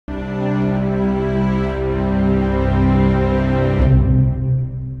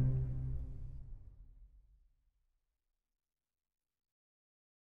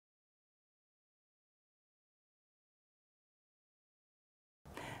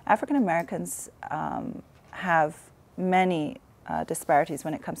African Americans have many disparities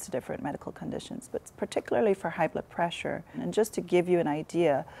when it comes to different medical conditions, but particularly for high blood pressure. And just to give you an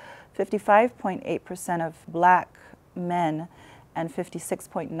idea, 55.8% of black men and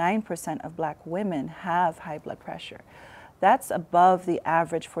 56.9% of black women have high blood pressure. That's above the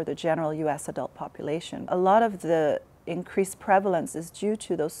average for the general US adult population. A lot of the increased prevalence is due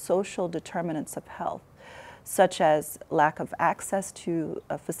to those social determinants of health, such as lack of access to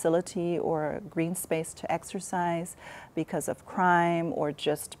a facility or a green space to exercise because of crime or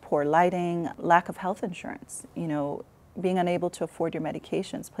just poor lighting, lack of health insurance. You know, being unable to afford your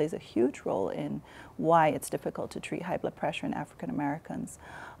medications plays a huge role in why it's difficult to treat high blood pressure in African Americans.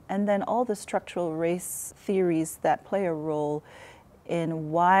 And then all the structural race theories that play a role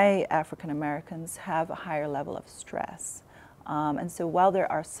in why African Americans have a higher level of stress. And so while there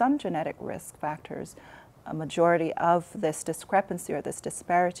are some genetic risk factors, a majority of this discrepancy or this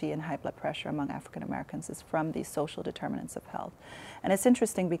disparity in high blood pressure among African Americans is from these social determinants of health. And it's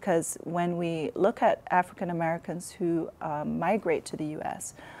interesting because when we look at African Americans who migrate to the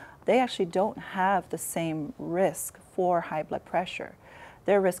US, they actually don't have the same risk for high blood pressure.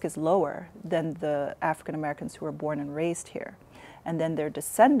 Their risk is lower than the African Americans who were born and raised here. And then their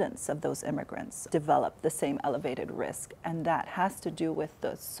descendants of those immigrants develop the same elevated risk. And that has to do with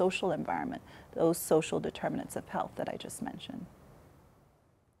the social environment, those social determinants of health that I just mentioned.